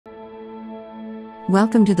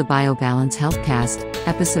Welcome to the BioBalance Healthcast,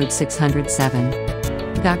 episode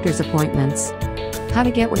 607. Doctor's Appointments. How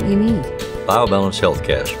to get what you need. BioBalance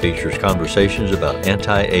Healthcast features conversations about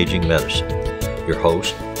anti-aging medicine. Your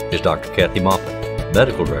host is Dr. Kathy Maupin,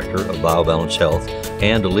 Medical Director of BioBalance Health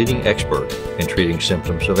and a leading expert in treating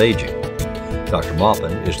symptoms of aging. Dr.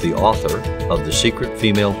 Maupin is the author of The Secret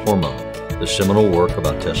Female Hormone, the seminal work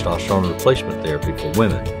about testosterone replacement therapy for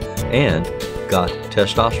women, and Got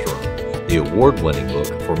Testosterone, the award-winning book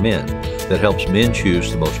for men that helps men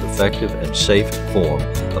choose the most effective and safe form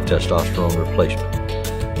of testosterone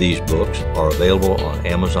replacement. These books are available on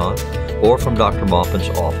Amazon or from Dr. Maupin's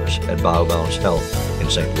office at BioBalance Health in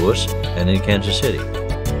St. Louis and in Kansas City.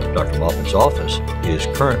 Dr. Maupin's office is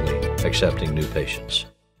currently accepting new patients.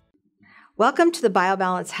 Welcome to the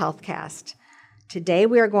BioBalance Healthcast. Today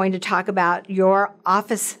we are going to talk about your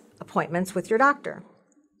office appointments with your doctor.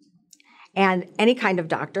 And any kind of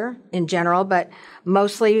doctor in general, but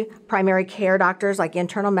mostly primary care doctors like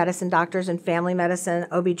internal medicine doctors and family medicine,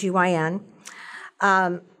 OBGYN.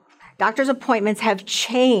 Doctor's appointments have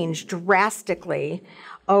changed drastically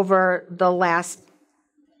over the last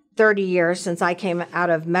 30 years since I came out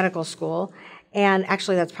of medical school, and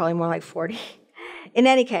actually that's probably more like 40. In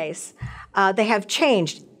any case, they have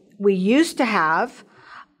changed. We used to have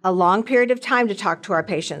a long period of time to talk to our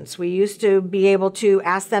patients. We used to be able to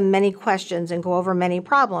ask them many questions and go over many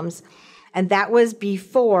problems. And that was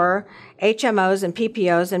before HMOs and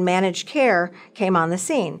PPOs and managed care came on the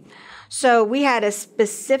scene. So we had a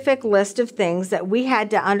specific list of things that we had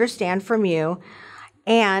to understand from you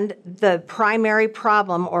and the primary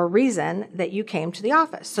problem or reason that you came to the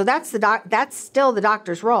office. So that's still the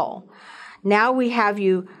doctor's role. Now we have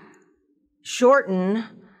you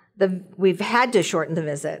we've had to shorten the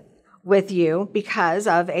visit with you because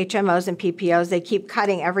of HMOs and PPOs. They keep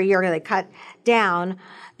cutting every year. They cut down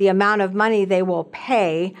the amount of money they will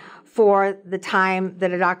pay for the time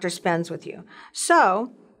that a doctor spends with you.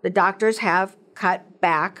 So the doctors have cut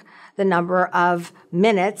back the number of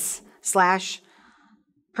minutes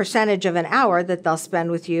 / percentage of an hour that they'll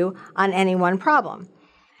spend with you on any one problem.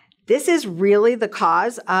 This is really the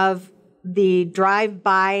cause of the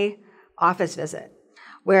drive-by office visit,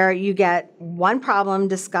 where you get one problem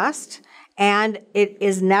discussed and it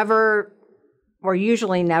is never, or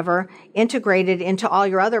usually never, integrated into all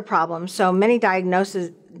your other problems. So many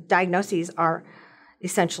diagnoses are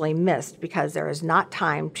essentially missed because there is not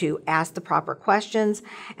time to ask the proper questions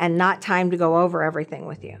and not time to go over everything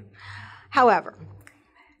with you. However,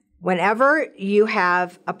 whenever you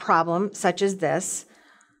have a problem such as this,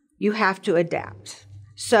 you have to adapt.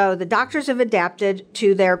 So the doctors have adapted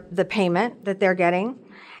to the payment that they're getting,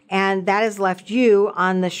 and that has left you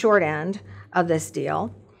on the short end of this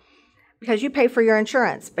deal because you pay for your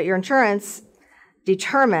insurance, but your insurance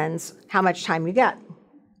determines how much time you get.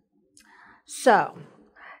 So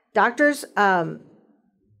doctors come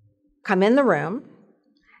in the room,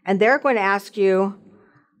 and they're going to ask you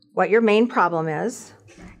what your main problem is,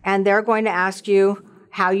 and they're going to ask you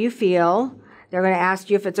how you feel. They're going to ask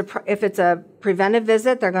you if it's a preventive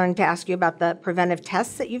visit. They're going to ask you about the preventive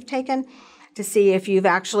tests that you've taken to see if you've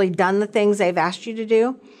actually done the things they've asked you to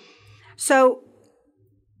do. So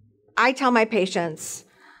I tell my patients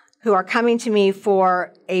who are coming to me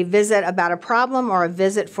for a visit about a problem or a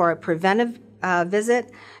visit for a preventive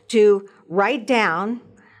visit to write down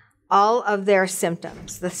all of their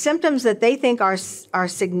symptoms, the symptoms that they think are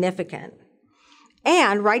significant,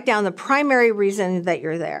 and write down the primary reason that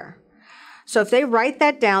you're there. So if they write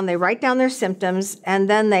that down, they write down their symptoms, and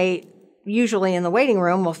then they usually in the waiting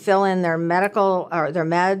room will fill in their medical or their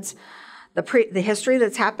meds, the history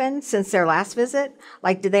that's happened since their last visit.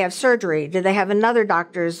 Like, did they have surgery? Did they have another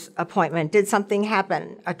doctor's appointment? Did something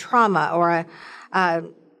happen, a trauma or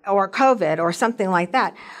COVID or something like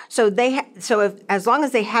that? So as long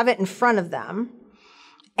as they have it in front of them,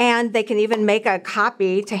 and they can even make a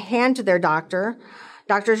copy to hand to their doctor.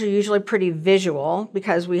 Doctors are usually pretty visual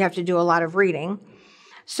because we have to do a lot of reading.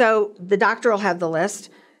 So the doctor will have the list,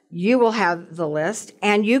 you will have the list,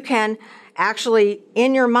 and you can actually,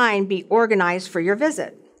 in your mind, be organized for your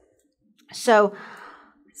visit. So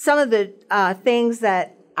some of the things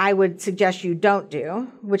that I would suggest you don't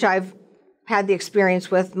do, which I've had the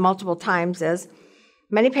experience with multiple times, is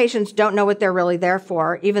many patients don't know what they're really there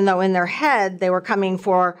for, even though in their head they were coming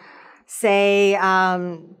for, say,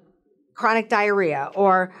 chronic diarrhea,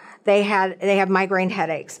 or they have migraine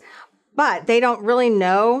headaches, but they don't really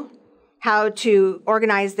know how to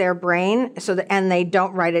organize their brain, and they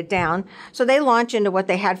don't write it down. So they launch into what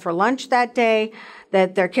they had for lunch that day,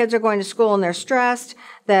 that their kids are going to school and they're stressed,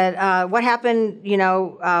 that what happened,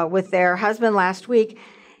 with their husband last week,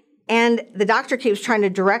 And the doctor keeps trying to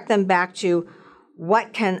direct them back to,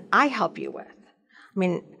 what can I help you with? I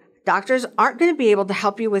mean, doctors aren't going to be able to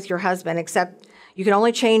help you with your husband, except you can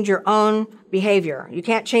only change your own behavior. You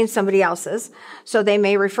can't change somebody else's, so they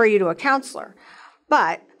may refer you to a counselor.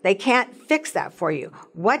 But they can't fix that for you.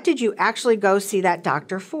 What did you actually go see that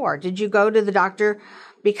doctor for? Did you go to the doctor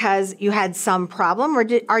because you had some problem, or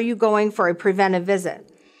are you going for a preventive visit?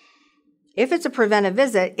 If it's a preventive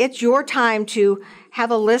visit, it's your time to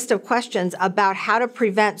have a list of questions about how to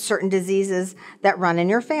prevent certain diseases that run in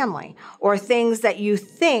your family, or things that you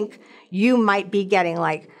think you might be getting,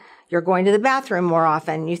 like you're going to the bathroom more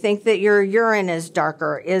often, you think that your urine is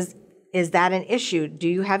darker. Is that an issue? Do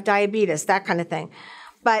you have diabetes? That kind of thing.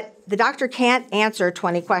 But the doctor can't answer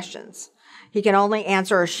 20 questions. He can only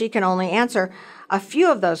answer, or she can only answer, a few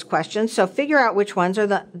of those questions, so figure out which ones are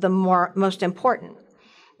the most important.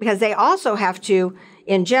 Because they also have to,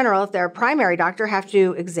 in general, if they're a primary doctor, have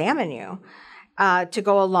to examine you to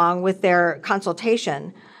go along with their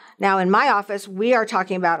consultation. Now, in my office, we are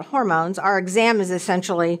talking about hormones. Our exam is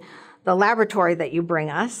essentially the laboratory that you bring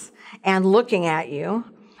us and looking at you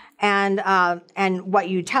and what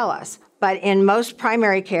you tell us. But in most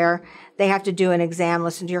primary care, they have to do an exam,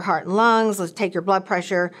 listen to your heart and lungs, let's take your blood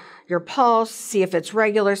pressure, your pulse, see if it's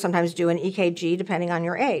regular, sometimes do an EKG depending on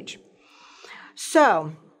your age.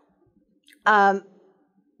 So,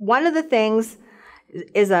 one of the things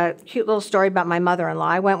is a cute little story about my mother-in-law.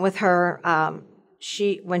 I went with her,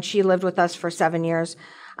 when she lived with us for 7 years,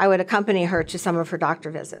 I would accompany her to some of her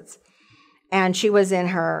doctor visits. And she was in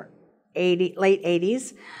her late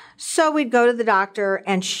 80s. So we'd go to the doctor,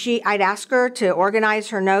 and I'd ask her to organize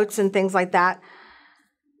her notes and things like that.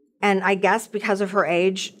 And I guess because of her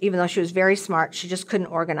age, even though she was very smart, she just couldn't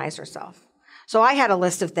organize herself. So I had a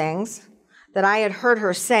list of things that I had heard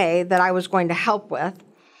her say that I was going to help with.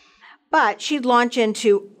 But she'd launch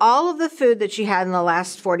into all of the food that she had in the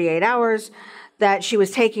last 48 hours, that she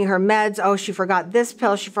was taking her meds. Oh, she forgot this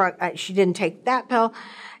pill. She didn't take that pill.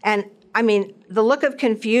 And I mean, the look of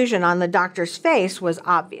confusion on the doctor's face was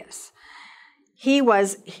obvious. He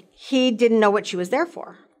didn't know what she was there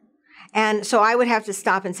for. And so I would have to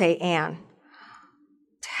stop and say, Anne,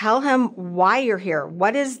 tell him why you're here.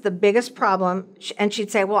 What is the biggest problem? And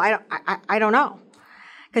she'd say, well, I don't know,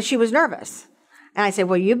 because she was nervous. And I said,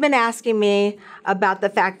 well, you've been asking me about the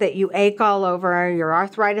fact that you ache all over, your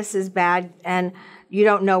arthritis is bad, and you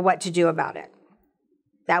don't know what to do about it.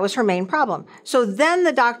 That was her main problem. So then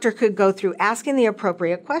the doctor could go through asking the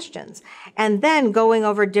appropriate questions and then going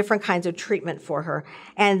over different kinds of treatment for her.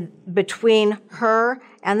 And between her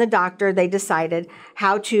and the doctor, they decided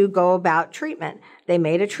how to go about treatment. They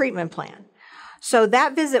made a treatment plan. So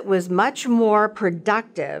that visit was much more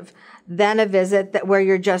productive than a visit where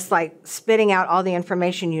you're just like spitting out all the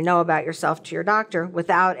information you know about yourself to your doctor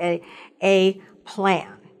without a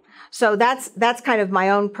plan. So that's kind of my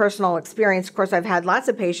own personal experience. Of course, I've had lots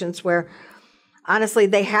of patients where, honestly,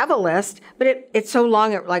 they have a list, but it's so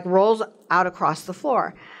long it like rolls out across the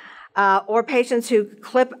floor. Or patients who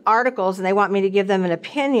clip articles and they want me to give them an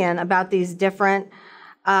opinion about these different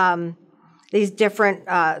things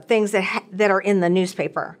that are in the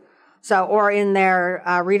newspaper. So, or in their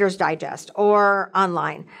Reader's Digest or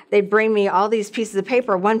online. They bring me all these pieces of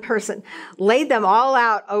paper. One person laid them all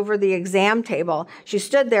out over the exam table. She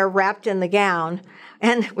stood there wrapped in the gown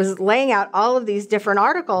and was laying out all of these different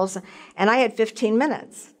articles, and I had 15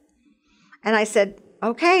 minutes. And I said,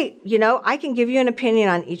 okay, I can give you an opinion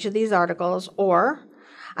on each of these articles, or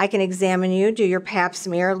I can examine you, do your pap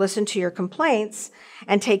smear, listen to your complaints,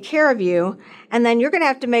 and take care of you. And then you're going to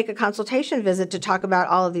have to make a consultation visit to talk about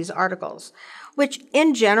all of these articles, which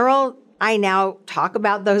in general, I now talk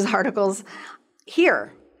about those articles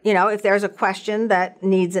here. If there's a question that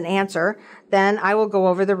needs an answer, then I will go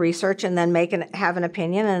over the research and then have an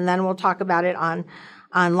opinion, and then we'll talk about it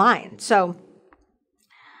online. So,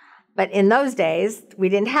 but in those days, we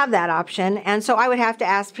didn't have that option. And so I would have to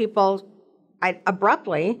ask people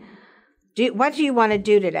abruptly, what do you want to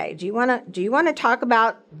do today? Do you want to talk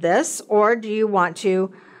about this, or do you want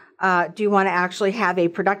to actually have a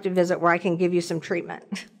productive visit where I can give you some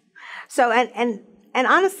treatment? So, and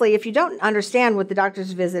honestly, if you don't understand what the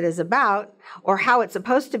doctor's visit is about or how it's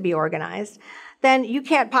supposed to be organized, then you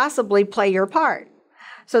can't possibly play your part.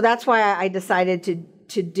 So that's why I decided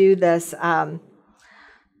to do this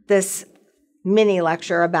this mini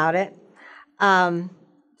lecture about it.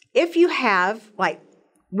 If you have,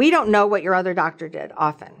 we don't know what your other doctor did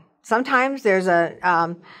often. Sometimes there's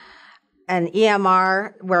an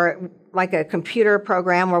EMR like a computer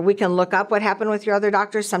program where we can look up what happened with your other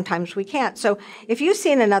doctors. Sometimes we can't. So if you've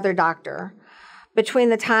seen another doctor between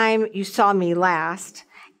the time you saw me last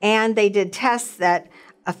and they did tests that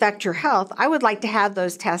affect your health, I would like to have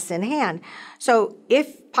those tests in hand. So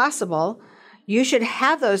if possible, you should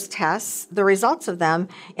have those tests, the results of them,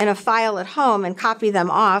 in a file at home and copy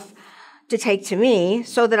them off to take to me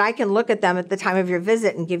so that I can look at them at the time of your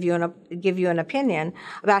visit and give you an opinion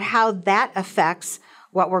about how that affects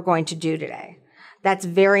what we're going to do today. That's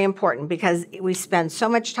very important because we spend so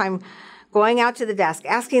much time going out to the desk,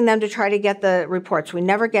 asking them to try to get the reports. We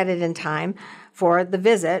never get it in time for the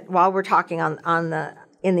visit while we're talking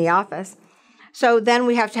in the office. So then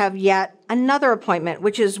we have to have yet another appointment,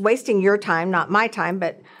 which is wasting your time, not my time,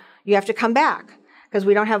 but you have to come back because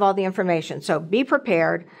we don't have all the information. So be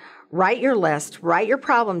prepared, write your list, write your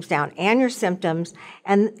problems down and your symptoms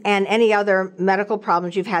and any other medical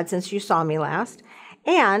problems you've had since you saw me last,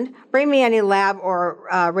 and bring me any lab or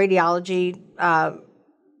radiology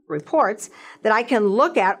reports that I can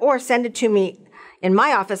look at, or send it to me in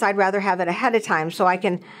my office. I'd rather have it ahead of time so I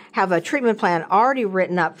can have a treatment plan already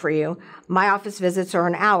written up for you. My office visits are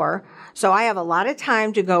an hour, so I have a lot of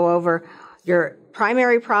time to go over your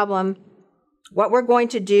primary problem, what we're going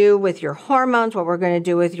to do with your hormones, what we're going to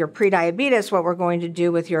do with your prediabetes, what we're going to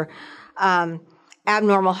do with your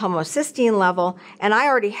abnormal homocysteine level, and I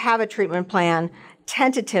already have a treatment plan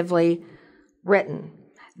tentatively written.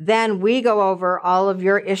 Then we go over all of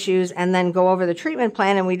your issues and then go over the treatment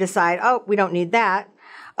plan, and we decide, oh, we don't need that.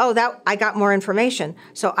 Oh, that I got more information.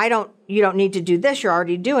 So you don't need to do this. You're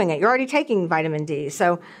already doing it. You're already taking vitamin D.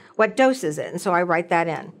 So what dose is it? And so I write that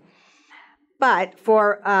in. But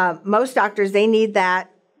for most doctors, they need that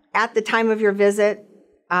at the time of your visit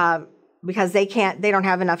because they don't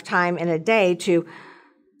have enough time in a day to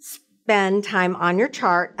spend time on your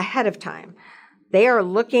chart ahead of time. They are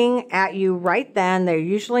looking at you right then. They're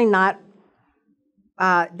usually not,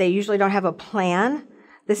 they usually don't have a plan.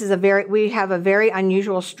 We have a very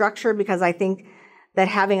unusual structure because I think that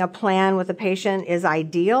having a plan with a patient is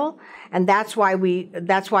ideal, and that's why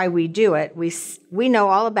we do it. We know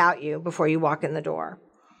all about you before you walk in the door.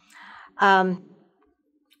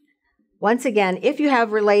 Once again, if you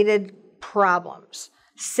have related problems,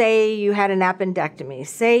 say you had an appendectomy,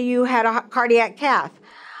 say you had a cardiac cath,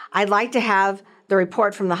 I'd like to have the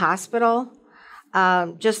report from the hospital,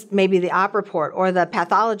 just maybe the op report or the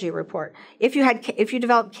pathology report. If you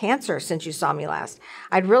developed cancer since you saw me last,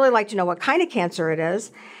 I'd really like to know what kind of cancer it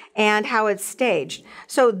is and how it's staged.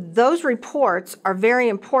 So those reports are very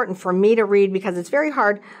important for me to read because it's very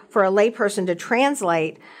hard for a layperson to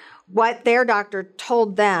translate what their doctor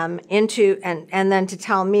told them into and then to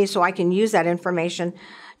tell me so I can use that information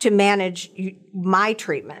to manage my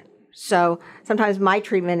treatment. So sometimes my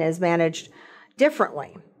treatment is managed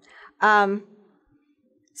differently.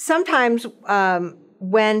 Sometimes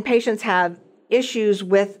when patients have issues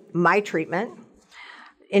with my treatment,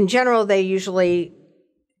 in general, they usually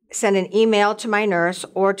send an email to my nurse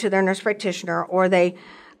or to their nurse practitioner, or they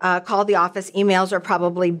call the office. Emails are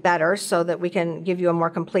probably better so that we can give you a more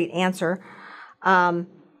complete answer.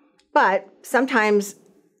 But sometimes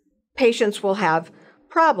patients will have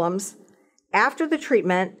problems after the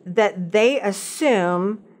treatment that they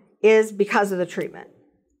assume is because of the treatment.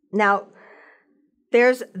 Now,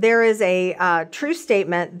 there is a true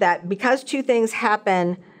statement that because two things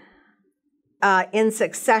happen in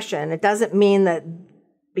succession, it doesn't mean that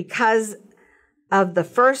because of the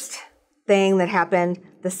first thing that happened,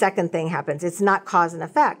 the second thing happens. It's not cause and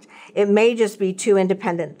effect. It may just be two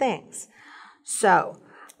independent things. So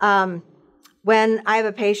when I have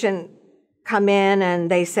a patient come in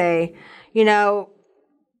and they say,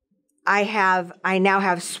 I now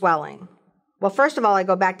have swelling. Well, first of all, I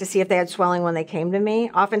go back to see if they had swelling when they came to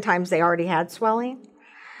me. Oftentimes, they already had swelling.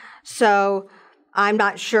 So I'm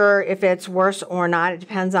not sure if it's worse or not. It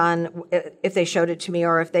depends on if they showed it to me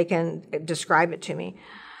or if they can describe it to me.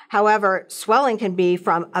 However, swelling can be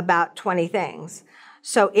from about 20 things.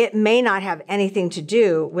 So it may not have anything to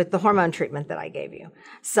do with the hormone treatment that I gave you.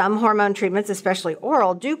 Some hormone treatments, especially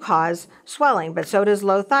oral, do cause swelling, but so does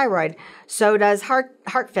low thyroid, so does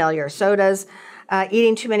heart failure, so does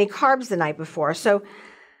eating too many carbs the night before. So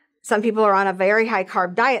some people are on a very high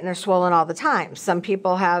carb diet and they're swollen all the time. Some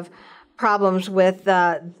people have problems with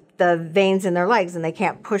the veins in their legs and they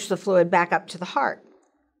can't push the fluid back up to the heart.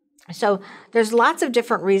 So there's lots of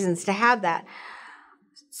different reasons to have that.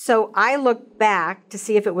 So I look back to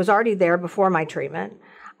see if it was already there before my treatment.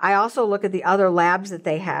 I also look at the other labs that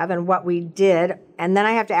they have and what we did, and then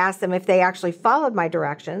I have to ask them if they actually followed my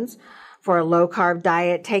directions for a low-carb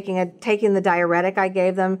diet, taking the diuretic I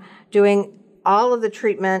gave them, doing all of the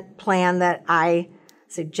treatment plan that I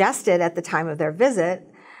suggested at the time of their visit.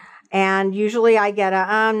 And usually I get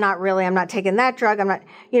I'm not taking that drug, I'm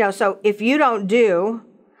not, so if you don't do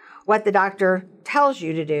what the doctor tells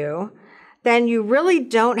you to do, then you really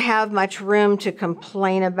don't have much room to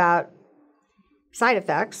complain about side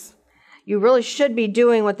effects. You really should be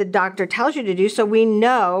doing what the doctor tells you to do, so we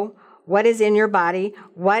know what is in your body,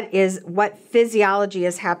 what physiology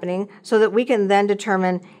is happening, so that we can then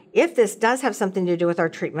determine if this does have something to do with our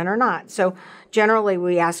treatment or not. So generally,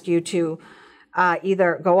 we ask you to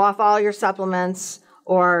either go off all your supplements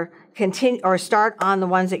or continue or start on the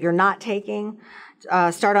ones that you're not taking,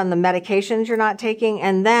 start on the medications you're not taking,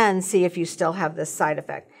 and then see if you still have this side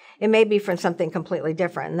effect. It may be from something completely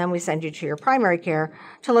different, and then we send you to your primary care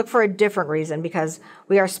to look for a different reason, because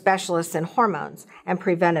we are specialists in hormones and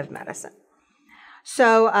preventive medicine.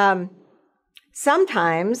 So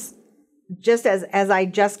sometimes, just as I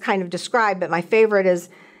just kind of described, but my favorite is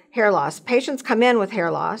hair loss. Patients come in with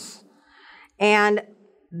hair loss, and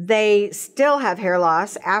they still have hair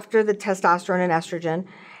loss after the testosterone and estrogen,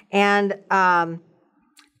 and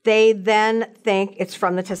they then think it's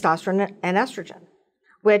from the testosterone and estrogen,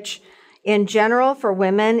 which in general for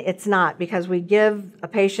women, it's not, because we give a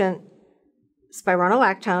patient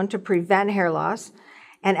spironolactone to prevent hair loss,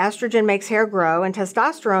 and estrogen makes hair grow, and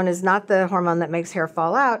testosterone is not the hormone that makes hair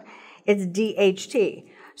fall out, it's DHT.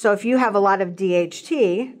 So if you have a lot of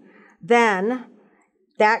DHT, then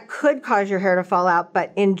that could cause your hair to fall out,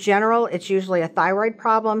 but in general, it's usually a thyroid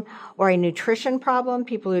problem or a nutrition problem.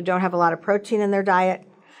 People who don't have a lot of protein in their diet,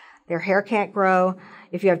 their hair can't grow.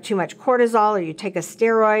 If you have too much cortisol or you take a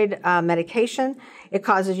steroid medication, it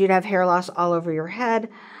causes you to have hair loss all over your head.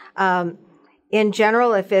 In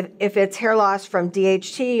general, if it's hair loss from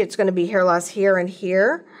DHT, it's going to be hair loss here and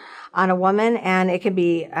here on a woman, and it can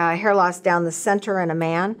be hair loss down the center in a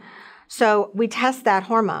man. So we test that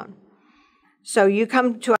hormone. So you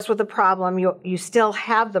come to us with a problem, you still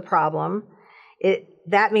have the problem.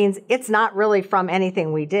 That means it's not really from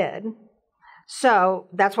anything we did. So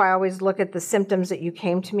that's why I always look at the symptoms that you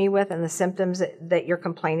came to me with and the symptoms that you're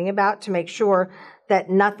complaining about to make sure that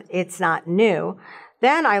it's not new.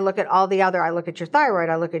 Then I look at all the other, I look at your thyroid,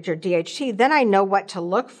 I look at your DHT, then I know what to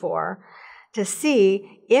look for to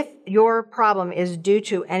see if your problem is due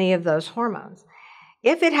to any of those hormones.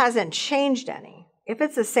 If it hasn't changed any, if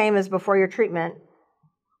it's the same as before your treatment,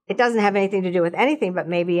 it doesn't have anything to do with anything but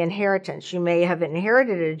maybe inheritance. You may have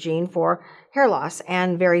inherited a gene for hair loss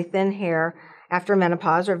and very thin hair after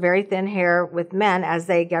menopause, or very thin hair with men as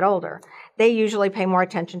they get older. They usually pay more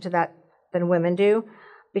attention to that than women do,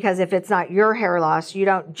 because if it's not your hair loss, you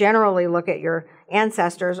don't generally look at your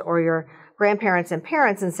ancestors or your grandparents and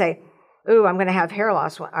parents and say, ooh, I'm going to have hair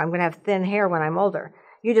loss, I'm going to have thin hair when I'm older.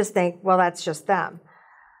 You just think, well, that's just them.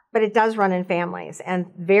 But it does run in families, and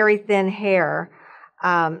very thin hair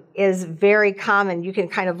is very common. You can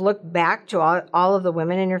kind of look back to all of the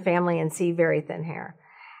women in your family and see very thin hair.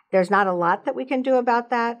 There's not a lot that we can do about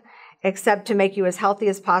that, except to make you as healthy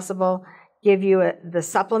as possible, give you the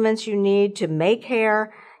supplements you need to make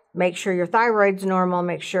hair, make sure your thyroid's normal,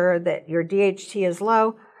 make sure that your DHT is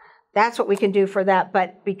low. That's what we can do for that.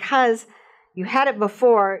 But because you had it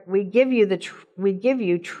before, we give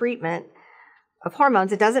you treatment of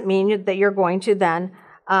hormones. It doesn't mean that you're going to then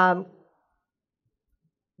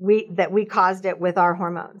we caused it with our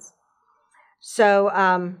hormones. So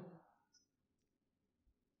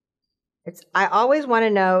I always want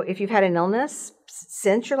to know if you've had an illness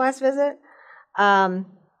since your last visit,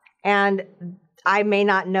 and I may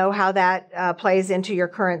not know how that plays into your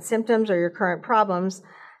current symptoms or your current problems.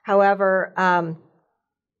 However,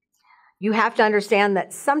 you have to understand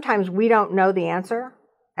that sometimes we don't know the answer,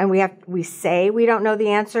 and we say we don't know the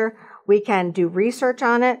answer. We can do research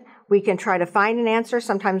on it. We can try to find an answer.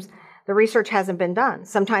 Sometimes the research hasn't been done.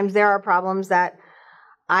 Sometimes there are problems that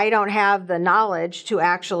I don't have the knowledge to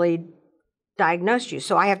actually diagnose you.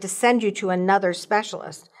 So I have to send you to another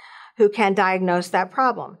specialist who can diagnose that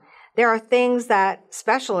problem. There are things that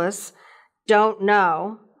specialists don't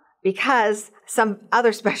know because some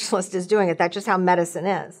other specialist is doing it. That's just how medicine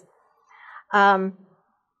is.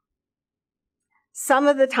 Some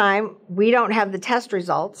of the time, we don't have the test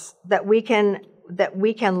results that we can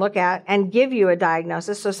look at and give you a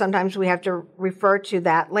diagnosis. So sometimes we have to refer to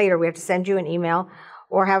that later. We have to send you an email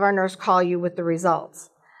or have our nurse call you with the results.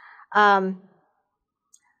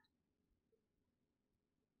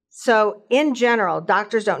 So in general,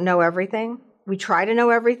 doctors don't know everything. We try to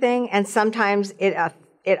know everything, and sometimes it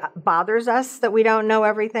bothers us that we don't know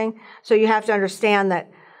everything. So you have to understand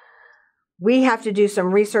that we have to do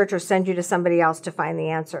some research or send you to somebody else to find the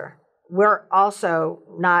answer. We're also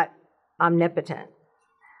not omnipotent.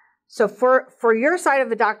 So for your side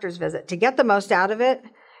of a doctor's visit, to get the most out of it,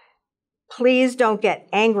 please don't get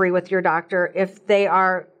angry with your doctor if they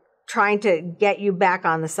are trying to get you back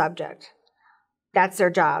on the subject. That's their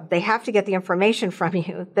job. They have to get the information from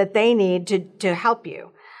you that they need to help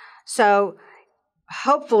you. So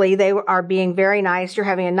hopefully they are being very nice. You're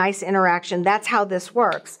having a nice interaction. That's how this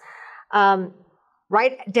works.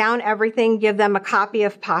 Write down everything. Give them a copy,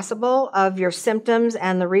 if possible, of your symptoms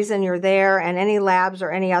and the reason you're there and any labs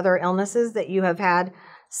or any other illnesses that you have had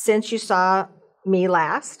since you saw me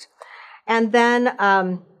last. And then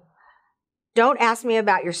don't ask me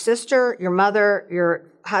about your sister, your mother, your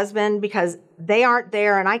husband, because they aren't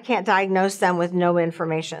there and I can't diagnose them with no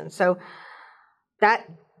information. So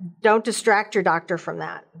don't distract your doctor from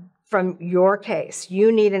that, from your case.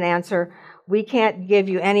 You need an answer. We can't give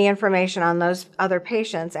you any information on those other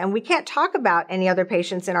patients, and we can't talk about any other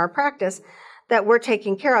patients in our practice that we're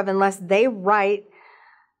taking care of unless they write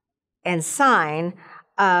and sign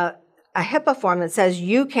a HIPAA form that says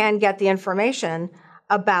you can get the information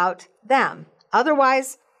about them.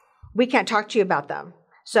 Otherwise, we can't talk to you about them.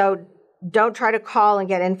 So don't try to call and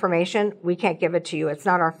get information. We can't give it to you. It's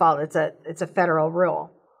not our fault. It's a federal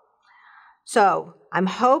rule. So I'm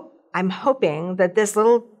hoping that this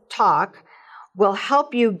little talk will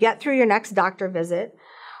help you get through your next doctor visit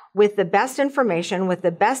with the best information, with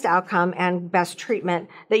the best outcome and best treatment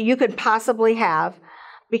that you could possibly have,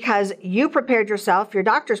 because you prepared yourself, your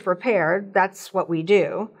doctor's prepared, that's what we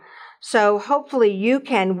do. So hopefully you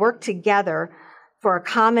can work together for a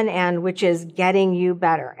common end, which is getting you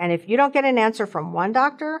better. And if you don't get an answer from one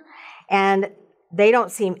doctor and they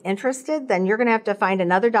don't seem interested, then you're going to have to find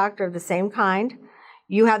another doctor of the same kind.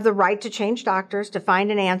 You have the right to change doctors, to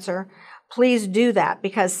find an answer. Please do that,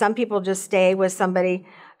 because some people just stay with somebody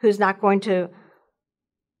who's not going to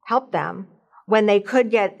help them when they could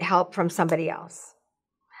get help from somebody else.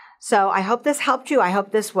 So I hope this helped you. I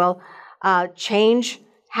hope this will change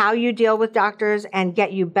how you deal with doctors and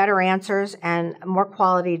get you better answers and more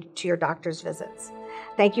quality to your doctor's visits.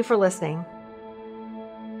 Thank you for listening.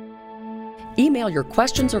 Email your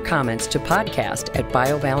questions or comments to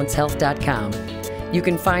podcast@biobalancehealth.com. You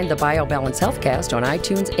can find the BioBalance Healthcast on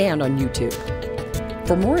iTunes and on YouTube.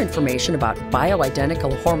 For more information about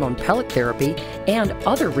bioidentical hormone pellet therapy and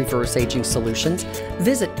other reverse aging solutions,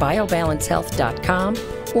 visit biobalancehealth.com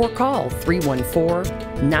or call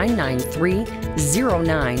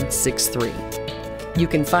 314-993-0963. You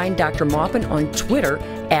can find Dr. Maupin on Twitter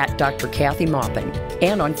 @Dr. Kathy Maupin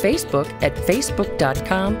and on Facebook at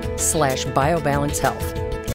facebook.com/biobalancehealth.